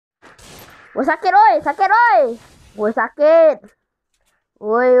Oh sakit oi, sakit oi. Oh sakit.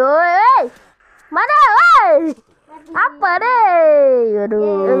 Oi oi oi. Mana oi? Apa deh?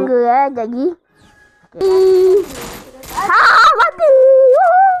 Aduh, enggak jadi. Mati.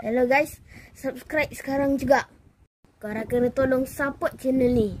 Hello guys, subscribe sekarang juga. Korang kena tolong support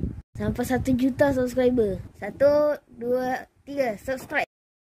channel ni sampai 1 juta subscriber. 1, 2, 3 subscribe.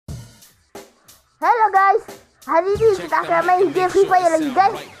 Hello guys, hari ni kita akan main game Free Fire lagi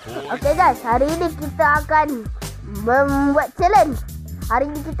guys. Okay guys, hari ni kita akan membuat challenge. Hari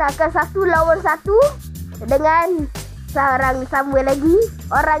ni kita akan 1 lawan 1 dengan seorang sama lagi,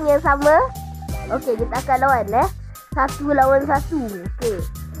 orang yang sama. Okay, kita akan lawan 1 lawan 1. Okay,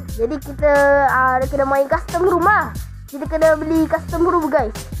 jadi kita kena main custom room lah. Kita kena beli custom room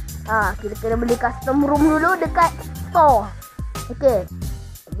guys. Kita kena beli custom room dulu dekat store. Okay,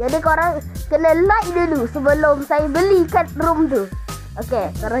 jadi korang kena like dulu sebelum saya beli kat room tu.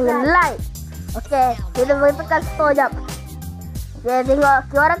 Okay, korang kena like. Okay, kita boleh tekan store jap. Okay, tengok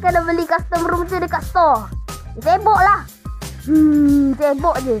korang kena beli custom room tu dekat store. Sibuk lah.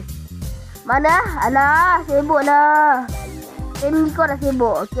 Sibuk je. Mana? Alah, sibuk lah. Ni kau dah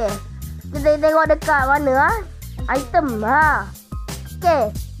sibuk. Okay, kita tengok dekat mana item.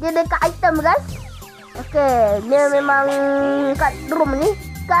 Okay, dia dekat item guys. Okay, dia memang kat room ni.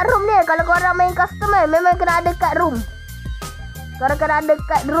 Kat room ni kalau korang main custom memang kena ada kat room. Korang kena ada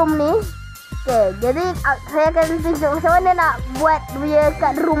kat room ni. Okay, jadi saya akan tunjuk macam mana nak buat dia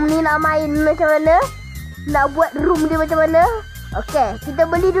kat room ni, nak main macam mana, nak buat room dia macam mana. Okay, kita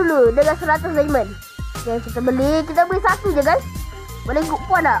beli dulu dengan 100 diamond. Okay, kita beli satu je guys. Boleh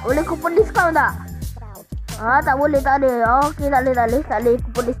kupon tak? Boleh kupon diskaun tak? Tak boleh, tak ada. Okay, tak boleh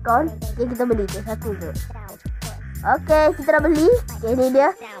kupon diskaun. Okay, kita beli je satu je. Okay, kita dah beli. Okay, ni dia.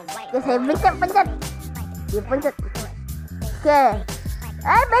 Okay, saya pencet. Dia pencet. Okay.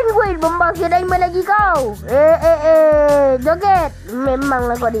 Penguin bombang si diamond lagi kau. Joget.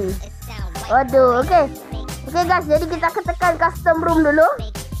 Memanglah kau ni. Waduh, okay. Okay guys, jadi kita akan tekan custom room dulu.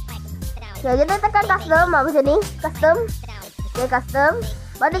 Okay, kita tekan custom macam ni. Custom. Okay, custom.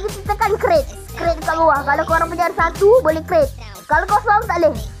 Baru kita tekan crate. Crate kat bawah. Kalau korang punya ada satu, boleh crate. Kalau kosong, tak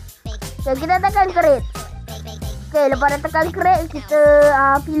boleh. Okay, kita tekan crate. Okay, lepas dah tekan crate, kita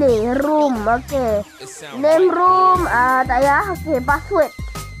pilih room. Okay, name room. Tak payah. Okay, password.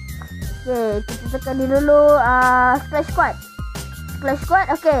 Okay, kita tekan ni dulu. Splash squad. Splash squad.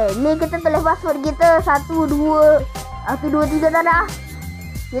 Okay, ni kita tulis password kita. 1, 2, 3 tak ada.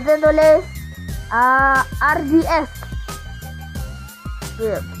 Kita tulis RDS.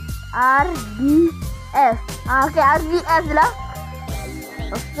 Okay, RDS. Okay, RDS lah.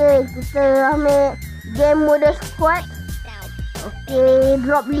 Okay, kita ambil game mode squad. Okay,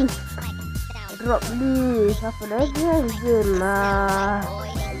 drop list. Apa lagi game?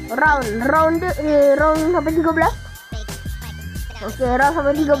 Round sampai 13. Okay, round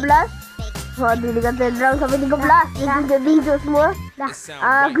sampai 13. Waduh, dia kata round sampai 13. Dia tunjuk semua.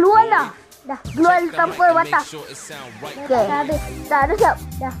 Keluar dah. Keluar tanpa batas. Okay, dah ada siap.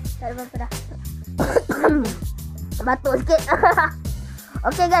 Dah, tak ada apa-apa dah. Batuk sikit.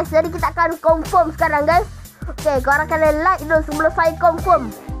 Okay guys, jadi kita akan confirm sekarang guys. Okay, korang kena like dulu sebelum saya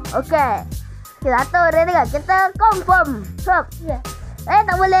confirm. Okay, kita atur dia dengar. Kita confirm. Stop.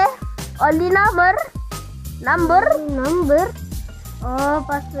 Tak boleh. Only number. Oh,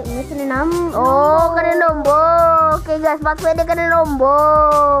 password ni kena nombor. Oh, kena nombor. Okay guys, password dia kena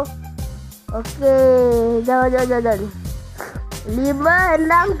nombor. Okay, jangan. 5, 6,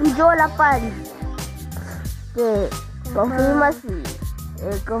 7, 8. Okay, konfirmasi.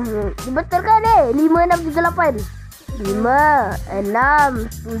 Betul kan 5, 6, 7, 8. 5, 6,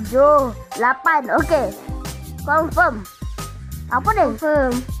 7, 8. Okay, confirm. Apa ni?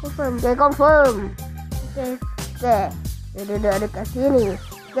 Confirm. Okay, confirm. Okay. Dia ada kat sini.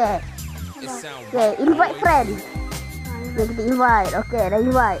 Okay, invite friend. Okay, kita invite. Okay, dah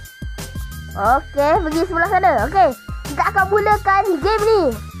invite. Okay, pergi sebelah sana. Okay, kita akan mulakan game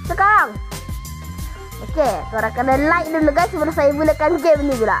ni sekarang. Okay, korang kena like dulu guys sebelum saya mulakan game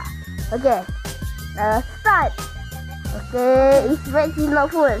ni pula. Okay, start. Okay, it's vaccine not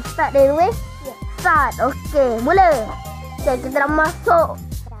full. Start anyway. Start. Okay, mula. Okay, kita dah masuk.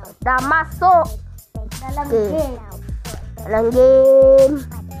 Dalam game. Dalam game.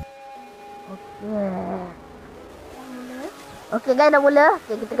 Okay guys, dah mula.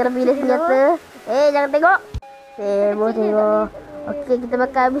 Okay, kita kena pilih senjata. Jangan tengok. Tengok. Okay, kita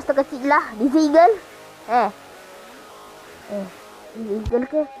bakal habis tu kecil lah. Diesel. Diesel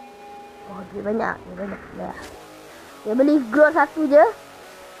ke? Oh, dia banyak. Dah. Okay, beli grow satu je.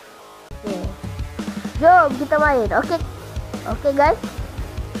 Okay, jom kita main. Okay guys.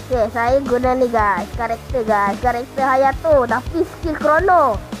 Okay, saya guna ni guys. Karakter guys. Karakter Hayato. Tapi skill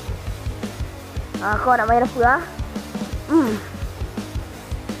Chrono. Kau nak main apa lah?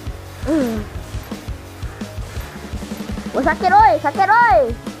 Oh, sakit oi. Sakit oi.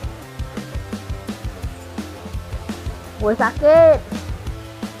 Oh, sakit.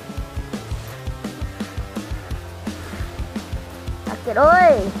 Sakit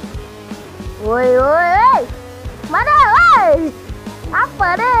oi. Oi, oi, oi. Mana oi?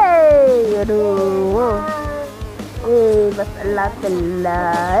 Apa ni? Aduh. Masalah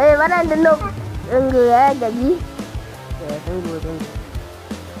telah. Mana ada noob? Tunggu jadi. Tunggu.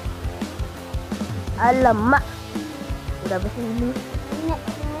 Alamak. Sudah bersih dulu.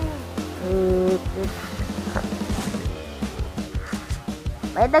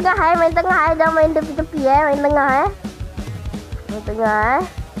 Main tengah main tengah jangan main tepi-tepi main tengah Main tengah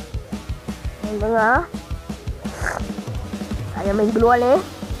Main tengah. Saya main keluar ni.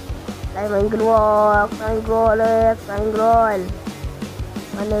 Saya main keluar. Aku main keluar ni. Aku main keluar.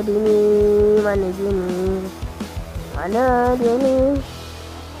 Mana dia ni? Mana dia ni? Mana dia ni?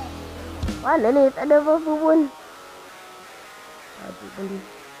 Mana ni? Tak ada apa-apa pun. Aduh beli.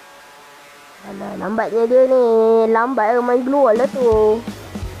 Alah, lambatnya dia ni. Lambat main keluar lah tu.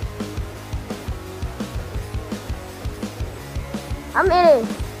 Ambil ni.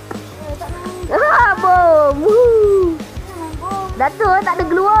 Bom. Datuk tak ada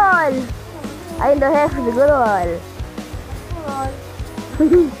keluar. I don't have the keluar.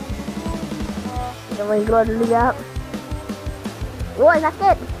 Kita main keluar dulu jap. Woi,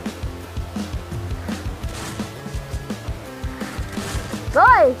 sakit.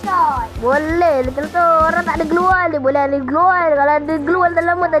 Woi, boleh. Kalau tu orang tak ada keluar, dia boleh ada keluar. Kalau ada keluar dah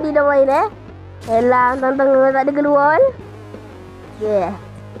lama tadi dah main Elang tentang tak ada keluar. Yeah.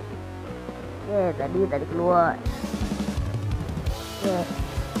 Tadi tak ada keluar.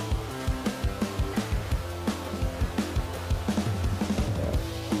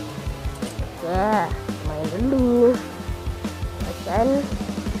 Main dulu. Macam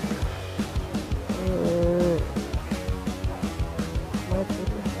main dulu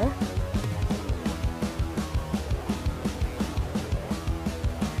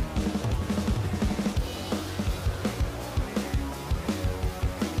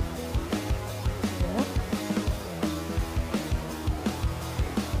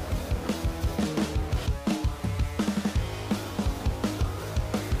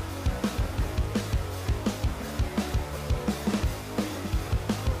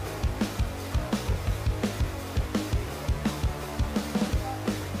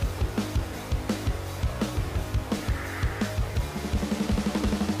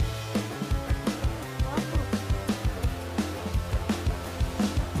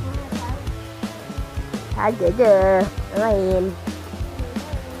Saja je main.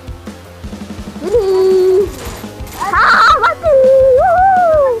 Ini. Mati.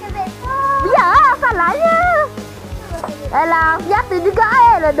 Biar salahnya. Alah, jatuh juga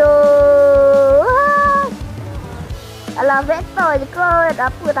aduh. Alah, vektor je kot.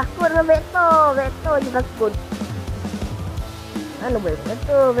 Apa takut dengan vektor? Vektor je takut. Mana boleh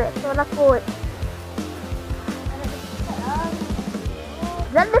betul vektor takut.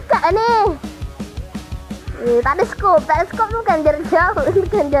 Dah dekat ni. Tak ada skop tu bukan jarak jauh.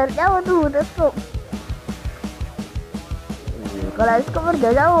 Bukan jarak jauh tu, tak skop. Kalau ada skop baru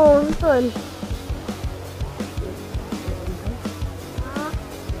jarak jauh, betul.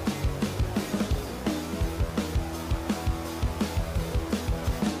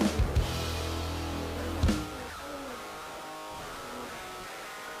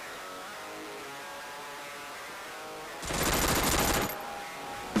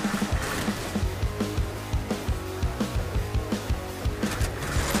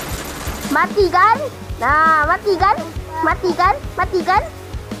 Mati kan? Nah, mati kan? Mati kan? Mati kan?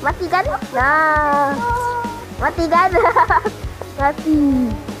 Mati kan? Nah. Mati kan? Mati.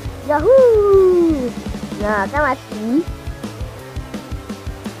 Yahoo. Nah, kan mati.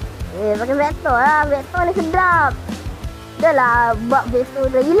 Pakai vektor lah. Vektor ni sedap. Dah lah, bug vektor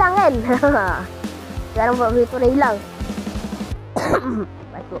dah hilang kan? Sekarang bug vektor dah hilang.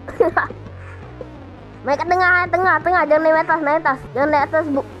 Batuk. Main kat tengah. Jangan naik atas. Jangan naik atas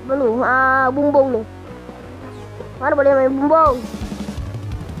dulu. Bumbung ni. Mana boleh main bumbung?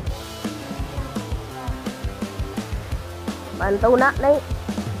 Pantau nak naik.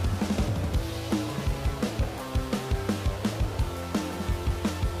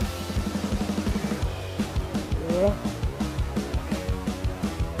 Okay.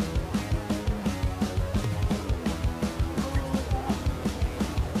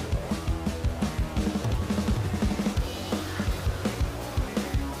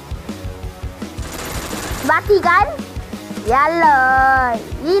 Mati kan? Yalah.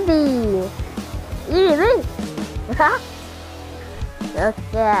 Ini. Hah?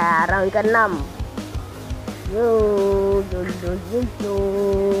 Okey, round ke-6. Yo.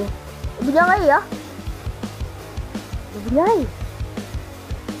 Bunyi air ya? Bunyi air.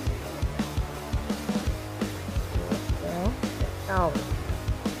 Okey, tahu.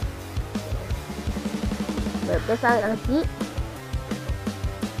 Berpesan lagi.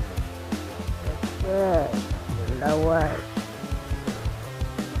 Okey, lawan.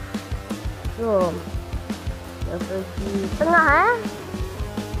 Jom. Kita pergi tengah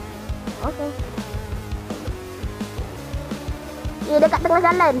Okey. Ni dekat tengah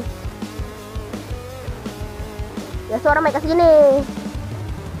jalan. Biasa orang main kat sini.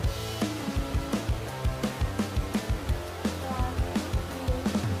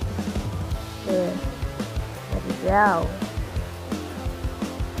 Okey. Lagi jauh.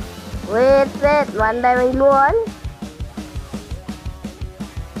 Wait. Mandai main luar.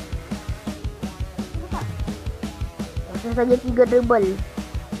 Masih saja 3 dribble.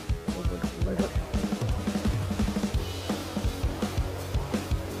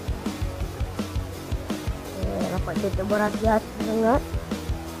 Dapat dia berhati-hati sangat.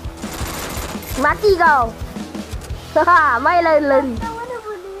 Mati kau. Haha, main lari.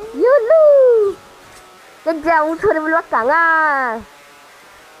 Yulu. Kejar musuh dari belakang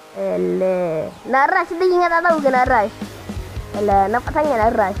nak rush dia ingat tak tahu ke nak rush. Nampak sangat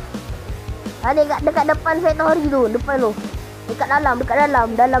nak rush. Dekat depan factory tu, depan tu. Dekat dalam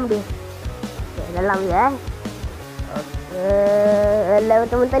dia. Okay, dalam je Okey.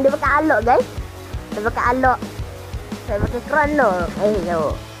 Teman-teman dia pakai alok guys. Dia pakai alok. Saya pakai krono.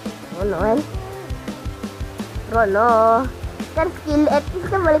 Jauh. Krono kan. Krono. Kan skill aktif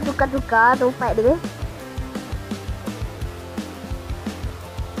kan boleh tukar-tukar tempat dia.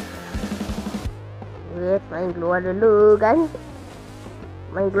 Wait, main keluar dulu kan.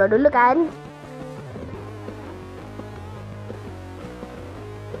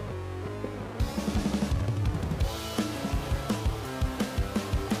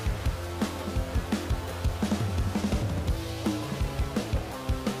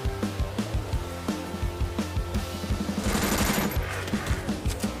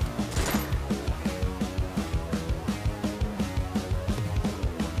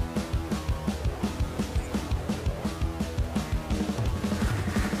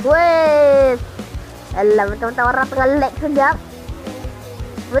 Weh. Betul-betul orang tengah lag sekejap.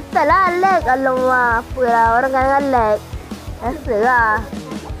 Betul lah lag. Alamak, apalah orang tengah lag. Rasa lah.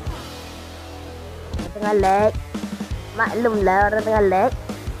 Tengah lag. Maklum lah orang tengah lag.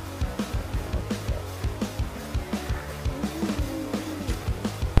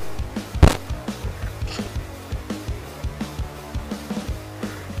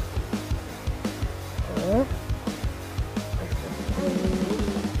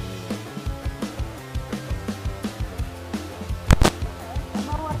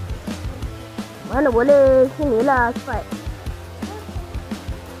 Mana boleh, sini lah cepat.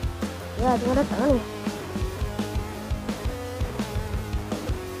 Ya, tengah datang ni.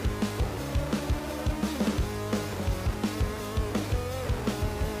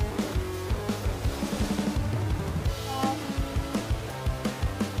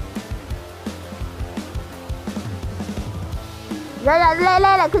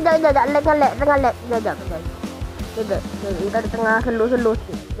 Sekejap, lag. Sekejap. Kita ada tengah slow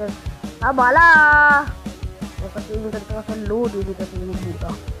sikit. Sabarlah. Lepas tu kita tengah slow dia kasi ibu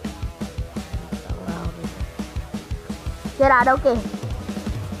dah. Kira ada okey.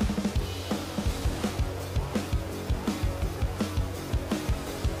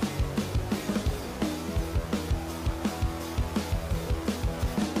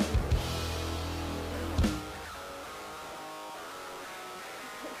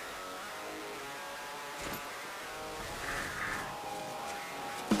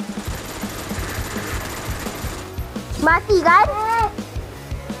 Mati kan?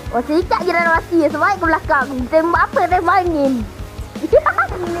 Sikit je dah mati. Sebab ke belakang. Tembak apa? Tembak angin.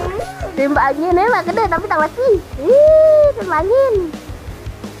 Tembak angin memang kena tapi tak mati. Tembak angin.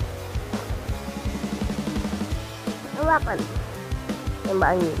 Tembak apa? Tembak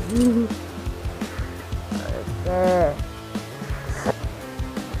angin. Okey.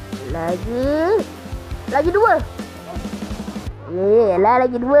 Lagi 2. Yelah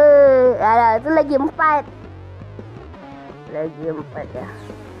lagi 2. Alah tu lagi 4. Lagi 4 dah.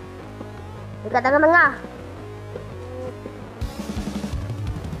 Dekat tengah-tengah.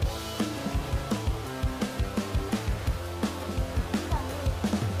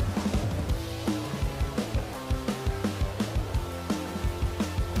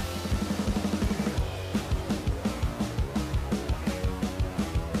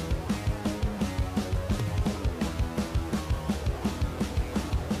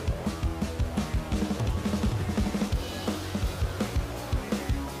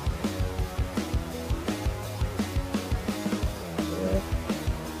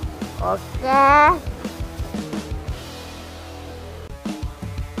 Okey.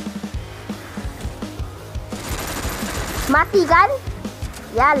 Mati kan?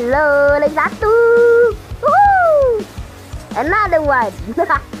 Yellow, lagi satu. Woohoo! Another one.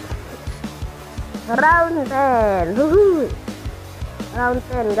 Round 10. Woohoo! Round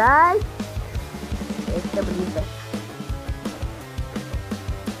 10 guys. Kita beli back.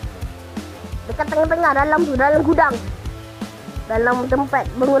 Dekat tengah-tengah dalam tu, dalam gudang. Dalam tempat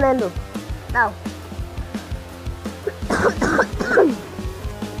bangunan tu. Tahu.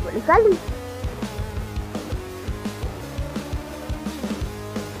 Boleh kali.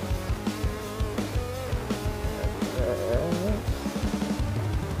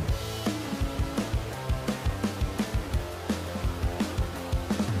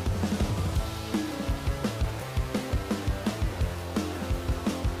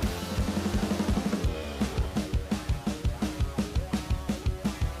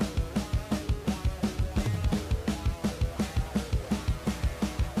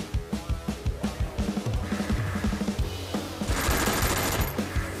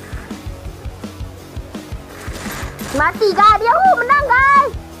 Mati kan dia. Menang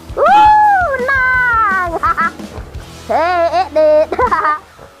guys. Menang. Hey, edit.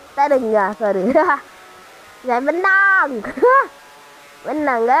 Tak dengar suara. Saya menang.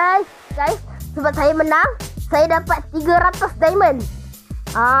 Menang guys. Guys, sebab saya menang, saya dapat 300 diamond.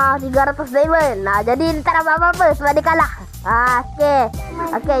 300 diamond. Jadi tak dapat apa-apa sebab dia kalah. Okey.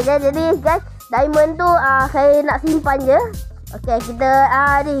 Okey, jadi guys, diamond tu saya nak simpan je. Okey, kita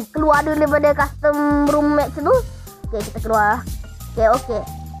ni keluar dulu daripada custom room match tu. Okey, kita keluar. Okey.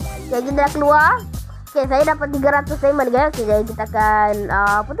 Okey, kita dah keluar. Okey, saya dapat 300 diamond guys. Okey, jadi kita akan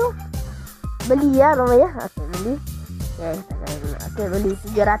apa tu? Beli ya namanya. Okey, beli. Okey, beli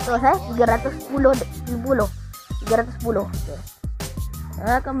 300 310 10. 310. Okey.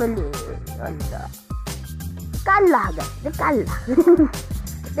 Akan beli. Kalah guys. Dia kalah.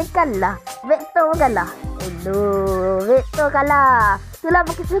 Dia kalah. Vector kalah. Aduh, Vector kalah. Itulah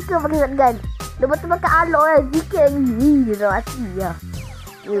pakai suka pakai shotgun. Dia betul pakai alok zikir dia dah mati lah.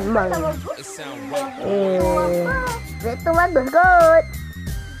 Memang. Vector bagus kot.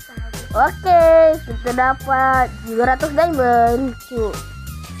 Okey, kita dapat 300 diamond.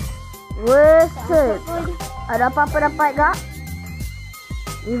 Wes. Ada apa-apa dapat kak?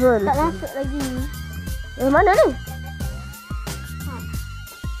 Even. Tak masuk lagi. Mana ni?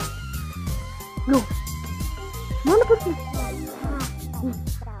 Loh. Mana pergi?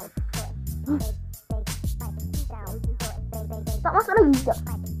 Tak masuk lagi tak?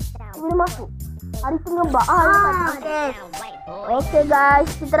 Boleh masuk. Hari tu ngebak. Okey guys,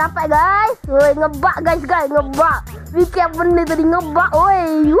 kita dapat guys. Woi, ngebak guys, ngebak. Fikir benda tadi ngebak,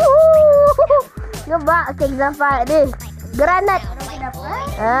 woi. Ngebak. Okey, kita dapat ni. Granat.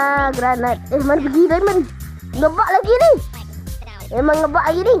 Granat. Mana pergi diamond? Ngebak lagi ni. Memang ngebak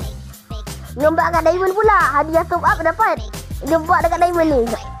lagi ni. Ngebak kat diamond pula. Hadiah top up dapat. Ngebak dekat diamond ni.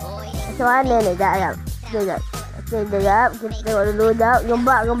 Macam mana ni? Sekejap. Okey, sekejap. Kita tengok dulu.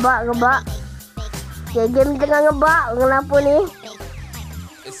 Ngebak. Okey, game tengah ngebak. Kenapa ni?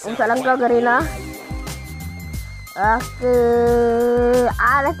 Masalah kau Garena. Okey.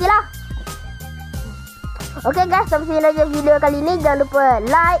 Nantilah. Okey guys, sampai sini aja video kali ni. Jangan lupa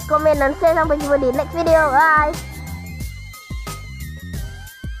like, komen dan share. Sampai jumpa di next video. Bye.